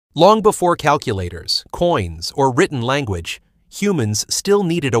Long before calculators, coins, or written language, humans still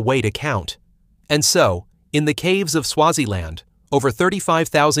needed a way to count. And so, in the caves of Swaziland, over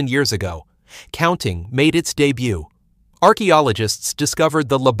 35,000 years ago, counting made its debut. Archaeologists discovered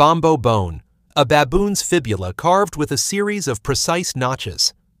the Lebombo Bone, a baboon's fibula carved with a series of precise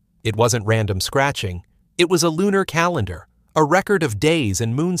notches. It wasn't random scratching, it was a lunar calendar, a record of days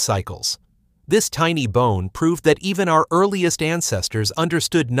and moon cycles. This tiny bone proved that even our earliest ancestors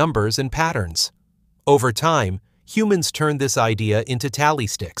understood numbers and patterns. Over time, humans turned this idea into tally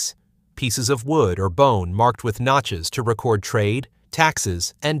sticks, pieces of wood or bone marked with notches to record trade,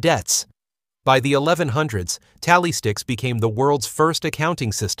 taxes, and debts. By the 1100s, tally sticks became the world's first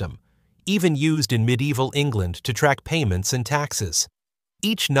accounting system, even used in medieval England to track payments and taxes.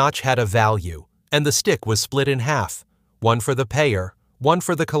 Each notch had a value, and the stick was split in half, one for the payer, one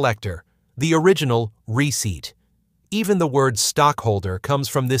for the collector, the original receipt. Even the word stockholder comes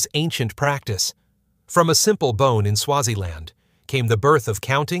from this ancient practice. From a simple bone in Swaziland came the birth of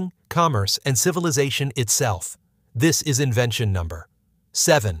counting, commerce, and civilization itself. This is invention number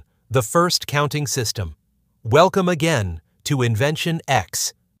 7, the first counting system. Welcome again to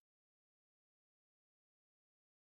Invention-X.